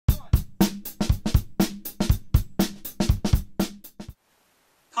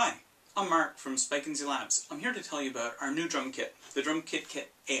I'm Mark from Spike & Z Labs. I'm here to tell you about our new drum kit, the Drum Kit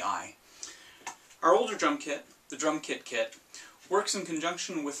Kit AI. Our older drum kit, the Drum Kit Kit, works in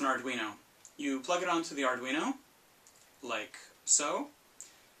conjunction with an Arduino. You plug it onto the Arduino, like so.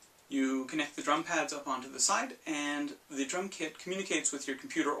 You connect the drum pads up onto the side, and the drum kit communicates with your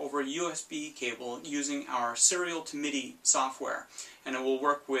computer over a USB cable using our Serial to MIDI software. And it will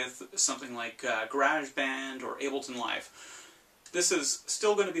work with something like GarageBand or Ableton Live. This is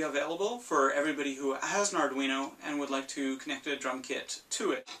still going to be available for everybody who has an Arduino and would like to connect a drum kit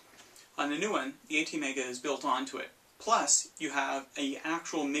to it. On the new one, the ATmega is built onto it. Plus, you have an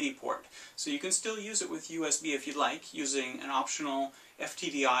actual MIDI port. So you can still use it with USB if you'd like, using an optional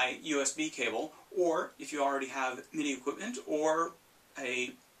FTDI USB cable, or if you already have MIDI equipment or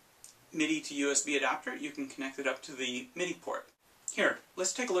a MIDI to USB adapter, you can connect it up to the MIDI port. Here,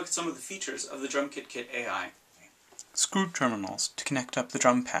 let's take a look at some of the features of the Drum Kit Kit AI. Screw terminals to connect up the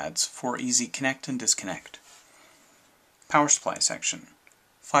drum pads for easy connect and disconnect. Power supply section.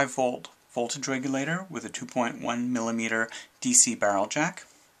 5-volt voltage regulator with a 2.1mm DC barrel jack.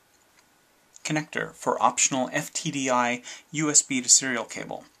 Connector for optional FTDI USB to serial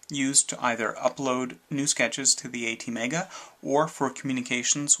cable, used to either upload new sketches to the ATmega or for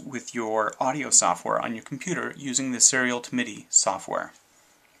communications with your audio software on your computer using the Serial to MIDI software.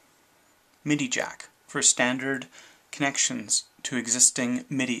 MIDI jack for standard connections to existing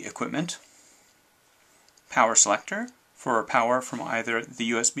MIDI equipment. Power selector for power from either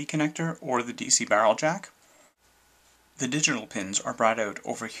the USB connector or the DC barrel jack. The digital pins are brought out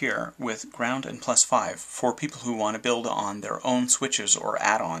over here with ground and +5 for people who want to build on their own switches or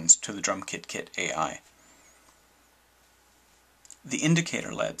add-ons to the Drum Kit Kit AI. The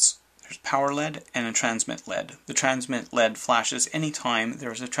indicator LEDs. There's power LED and a transmit LED. The transmit LED flashes anytime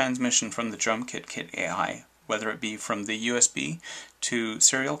there is a transmission from the Drum Kit Kit AI, whether it be from the USB to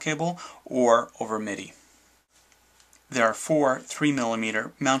serial cable or over MIDI. There are 4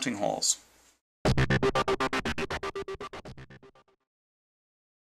 3mm mounting holes.